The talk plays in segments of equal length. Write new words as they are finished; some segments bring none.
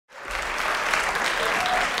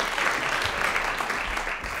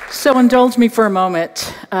So indulge me for a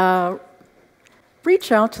moment.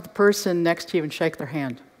 Reach out to the person next to you and shake their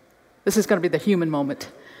hand. This is going to be the human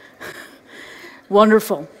moment.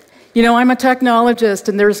 Wonderful. You know, I'm a technologist,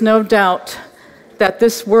 and there's no doubt that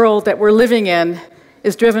this world that we're living in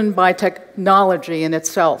is driven by technology in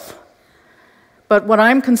itself. But what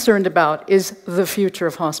I'm concerned about is the future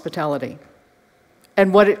of hospitality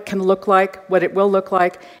and what it can look like, what it will look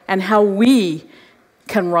like, and how we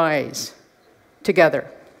can rise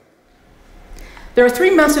together. There are three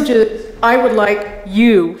messages I would like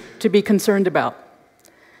you to be concerned about,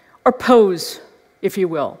 or pose, if you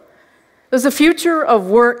will. Does the future of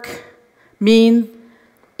work mean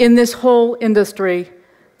in this whole industry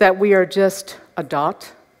that we are just a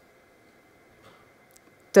dot?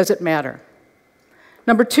 Does it matter?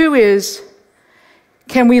 Number two is,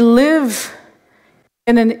 can we live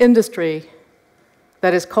in an industry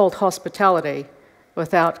that is called hospitality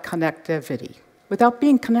without connectivity, without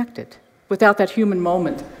being connected, without that human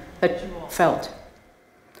moment that you all felt?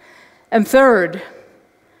 And third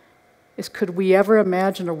is, could we ever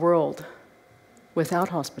imagine a world without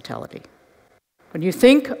hospitality? When you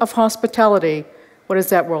think of hospitality, what does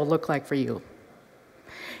that world look like for you?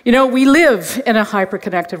 You know, we live in a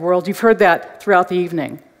hyper-connected world. You've heard that throughout the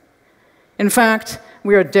evening. In fact,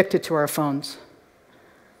 we are addicted to our phones.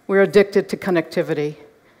 We're addicted to connectivity.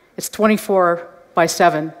 It's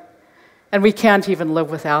 24/7, and we can't even live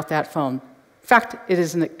without that phone. In fact, it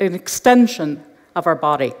is an extension of our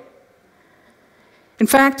body. In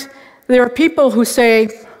fact, there are people who say,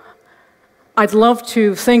 I'd love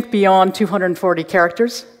to think beyond 240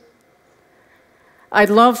 characters. I'd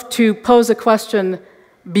love to pose a question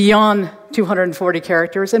beyond 240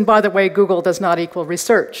 characters. And by the way, Google does not equal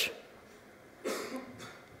research.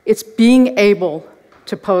 It's being able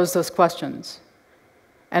to pose those questions.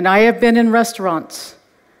 And I have been in restaurants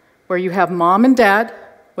where you have mom and dad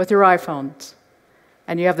with their iPhones,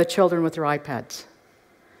 and you have the children with their iPads.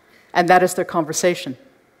 And that is their conversation.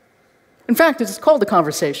 In fact, it is called a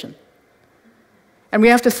conversation. And we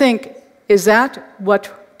have to think, is that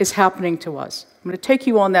what is happening to us? I'm going to take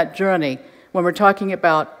you on that journey when we're talking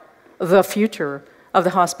about the future of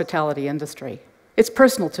the hospitality industry. It's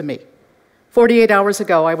personal to me. 48 hours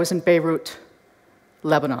ago, I was in Beirut,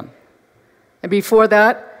 Lebanon. And before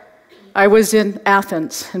that, I was in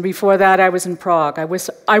Athens. And before that, I was in Prague. I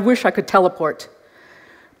wish I could teleport.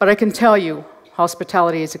 But I can tell you,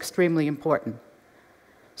 hospitality is extremely important.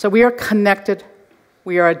 So we are connected,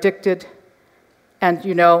 we are addicted, and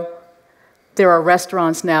you know, there are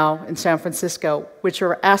restaurants now in San Francisco which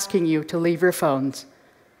are asking you to leave your phones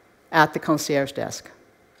at the concierge desk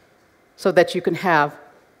so that you can have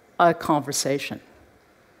a conversation.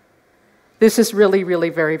 This is really, really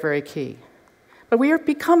very, very key. But we have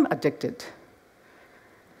become addicted.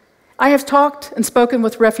 I have talked and spoken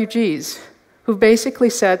with refugees who basically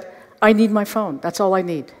said, I need my phone, that's all I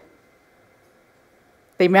need.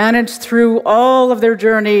 They managed through all of their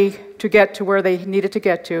journey to get to where they needed to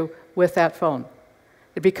get to with that phone.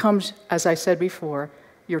 It becomes, as I said before,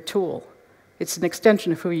 your tool. It's an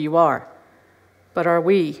extension of who you are. But are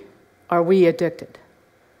we addicted?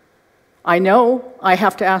 I know I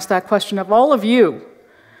have to ask that question of all of you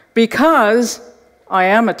because I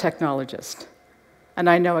am a technologist, and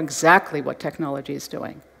I know exactly what technology is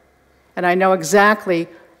doing. And I know exactly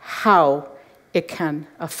how it can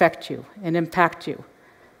affect you and impact you.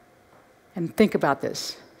 And think about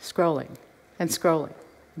this, scrolling, and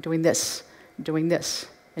doing this, and doing this,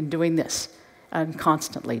 and doing this, and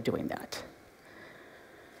constantly doing that.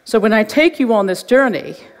 So when I take you on this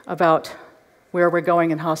journey about where we're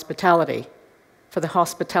going in hospitality, for the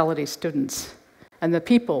hospitality students and the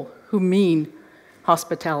people who mean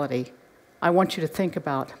hospitality, I want you to think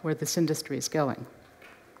about where this industry is going.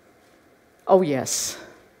 Oh yes.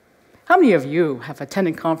 How many of you have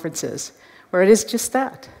attended conferences where it is just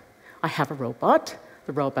that? I have a robot,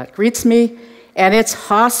 the robot greets me, and it's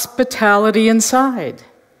hospitality inside.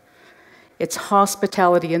 It's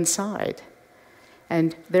hospitality inside.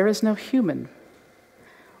 And there is no human.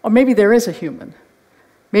 Or maybe there is a human.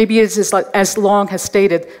 Maybe it's just like, as Long has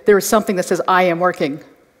stated, there is something that says, I am working.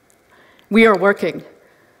 We are working.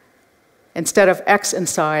 Instead of X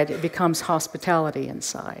inside, it becomes hospitality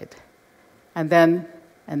inside. And then,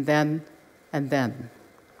 and then, and then.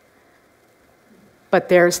 But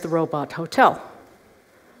there's the robot hotel.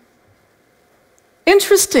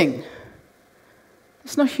 Interesting.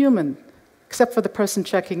 There's no human, except for the person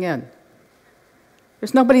checking in.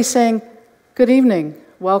 There's nobody saying, good evening,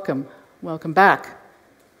 welcome, welcome back.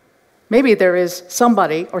 Maybe there is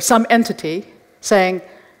somebody or some entity saying,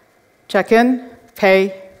 check in,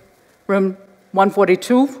 pay, room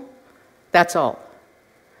 142, that's all.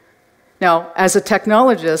 Now, as a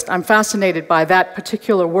technologist, I'm fascinated by that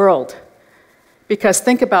particular world, because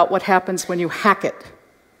think about what happens when you hack it.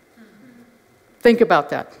 Think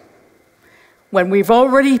about that. When we've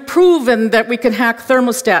already proven that we can hack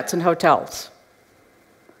thermostats in hotels.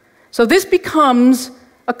 So this becomes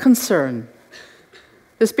a concern.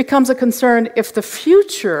 This becomes a concern if the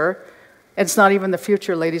future, it's not even the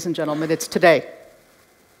future, ladies and gentlemen, it's today.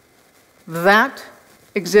 That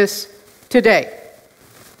exists today.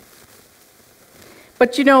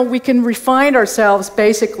 But you know, we can refine ourselves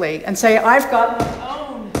basically and say, I've got my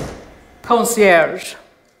own concierge,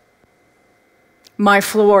 my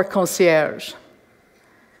floor concierge,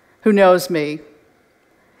 who knows me,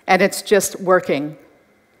 and it's just working.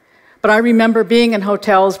 But I remember being in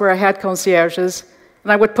hotels where I had concierges,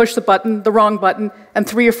 and I would push the button, the wrong button, and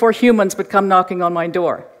 3 or 4 humans would come knocking on my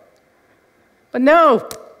door. But no,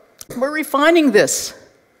 we're refining this.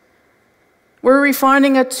 We're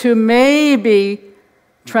refining it to maybe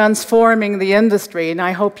transforming the industry, and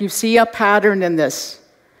I hope you see a pattern in this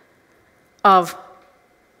of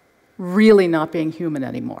really not being human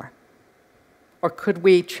anymore. Or could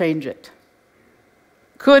we change it?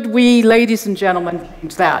 Could we, ladies and gentlemen,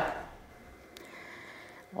 change that?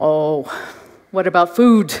 Oh, what about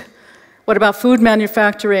food? What about food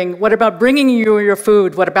manufacturing? What about bringing you your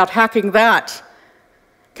food? What about hacking that?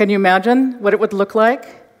 Can you imagine what it would look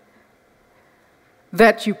like?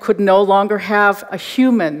 That you could no longer have a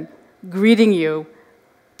human greeting you,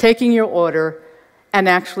 taking your order, and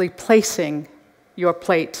actually placing your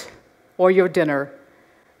plate or your dinner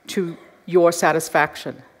to your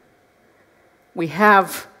satisfaction. We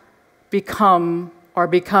have become, or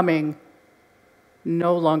becoming,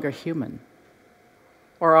 no longer human.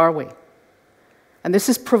 Or are we? And this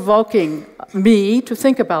is provoking me to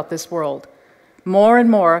think about this world more and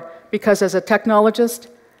more, because as a technologist,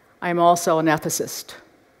 I'm also an ethicist.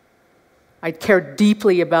 I care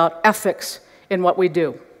deeply about ethics in what we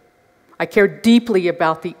do. I care deeply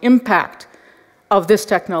about the impact of this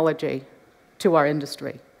technology to our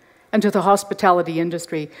industry and to the hospitality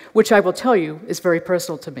industry, which I will tell you is very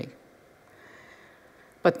personal to me.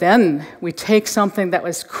 But then we take something that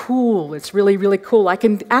was cool, it's really, really cool. I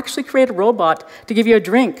can actually create a robot to give you a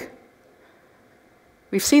drink.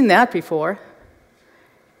 We've seen that before.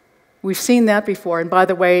 We've seen that before. And by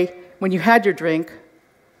the way, when you had your drink,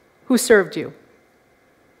 who served you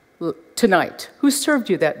tonight? Who served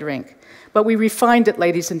you that drink? But we refined it,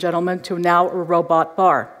 ladies and gentlemen, to now a robot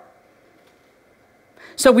bar.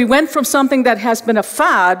 So we went from something that has been a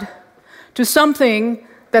fad to something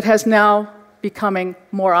that has now becoming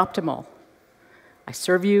more optimal. I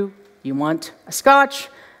serve you, you want a scotch,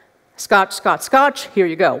 scotch, scotch, scotch, here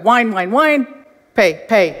you go. Wine, wine, wine, pay,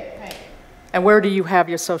 pay, pay. And where do you have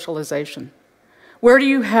your socialization? Where do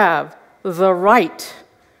you have the right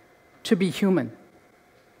to be human?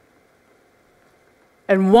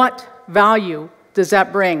 And what value does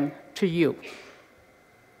that bring to you?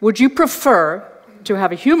 Would you prefer to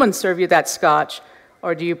have a human serve you that scotch,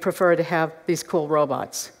 or do you prefer to have these cool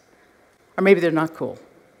robots? Or maybe they're not cool.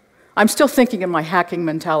 I'm still thinking in my hacking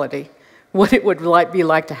mentality what it would be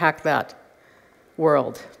like to hack that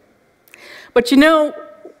world. But you know,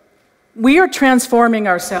 we are transforming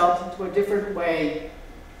ourselves into a different way.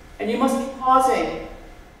 And you must be pausing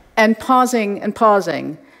and pausing and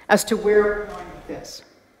pausing as to where we're going with this.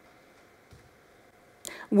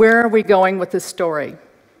 Where are we going with this story?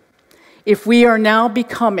 If we are now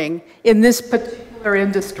becoming, in this particular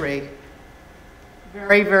industry,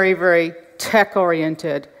 very, very, very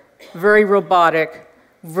tech-oriented, very robotic,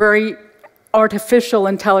 very artificial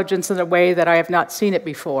intelligence in a way that I have not seen it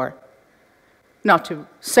before. Not to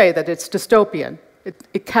say that it's dystopian.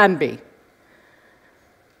 It can be.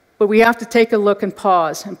 But we have to take a look and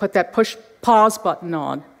pause and put that push pause button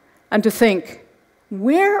on and to think,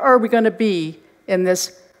 where are we going to be in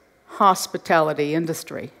this hospitality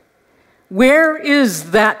industry? Where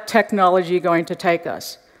is that technology going to take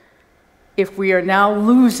us if we are now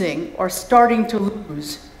losing or starting to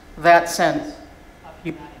lose that sense of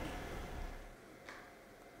humanity?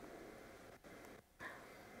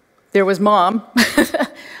 There was Mom,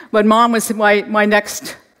 but Mom was my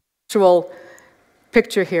next actual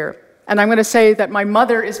picture here. And I'm going to say that my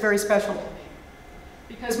mother is very special to me,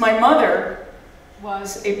 because my mother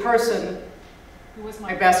was a person who was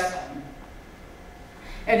my best friend.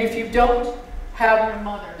 And if you don't have your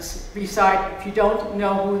mothers beside you, if you don't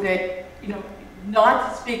know who they,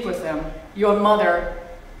 not speak with them, your mother,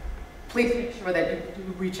 please make sure that you do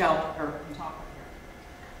reach out to her and talk with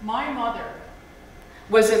her. My mother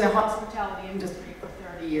was in the hospitality industry for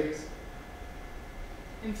 30 years.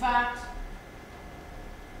 In fact,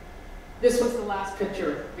 This was the last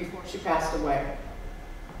picture before she passed away.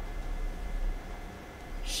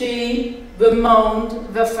 She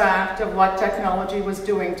bemoaned the fact of what technology was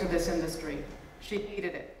doing to this industry. She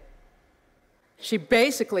hated it. She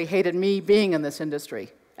basically hated me being in this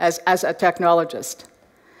industry as a technologist.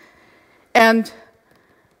 And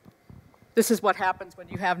this is what happens when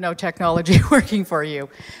you have no technology working for you,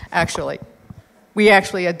 actually. We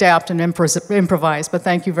actually adapt and improvise, but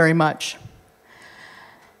thank you very much.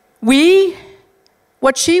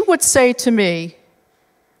 What she would say to me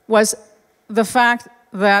was the fact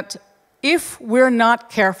that if we're not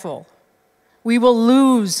careful, we will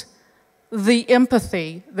lose the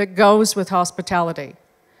empathy that goes with hospitality.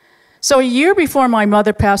 So a year before my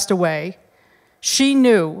mother passed away, she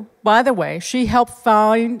knew, by the way, she helped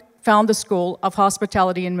found the School of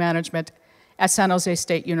Hospitality and Management at San Jose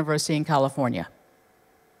State University in California.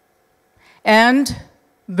 And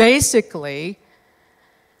basically,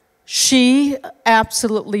 she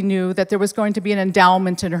absolutely knew that there was going to be an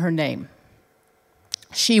endowment in her name.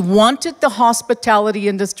 She wanted the hospitality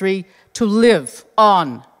industry to live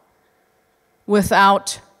on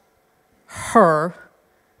without her,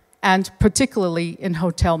 and particularly in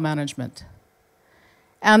hotel management.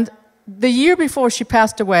 And the year before she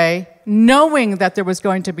passed away, knowing that there was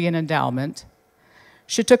going to be an endowment,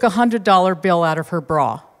 she took a $100 bill out of her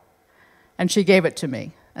bra, and she gave it to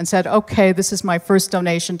me and said, okay, this is my first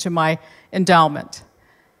donation to my endowment.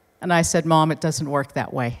 And I said, Mom, it doesn't work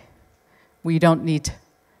that way. We don't need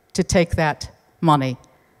to take that money.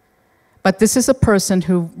 But this is a person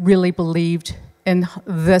who really believed in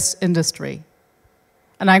this industry.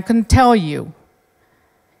 And I can tell you,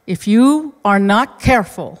 if you are not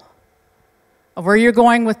careful of where you're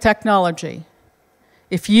going with technology,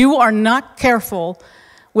 if you are not careful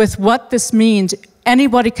with what this means,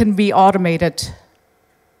 anybody can be automated,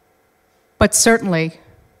 but certainly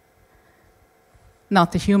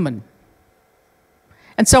not the human.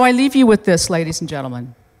 And so I leave you with this, ladies and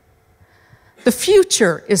gentlemen. The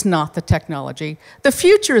future is not the technology. The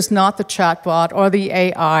future is not the chatbot or the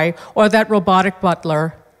AI or that robotic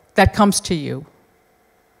butler that comes to you.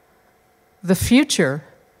 The future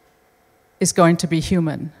is going to be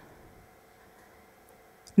human.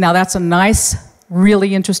 Now that's a nice,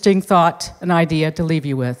 really interesting thought and idea to leave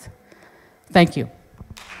you with. Thank you.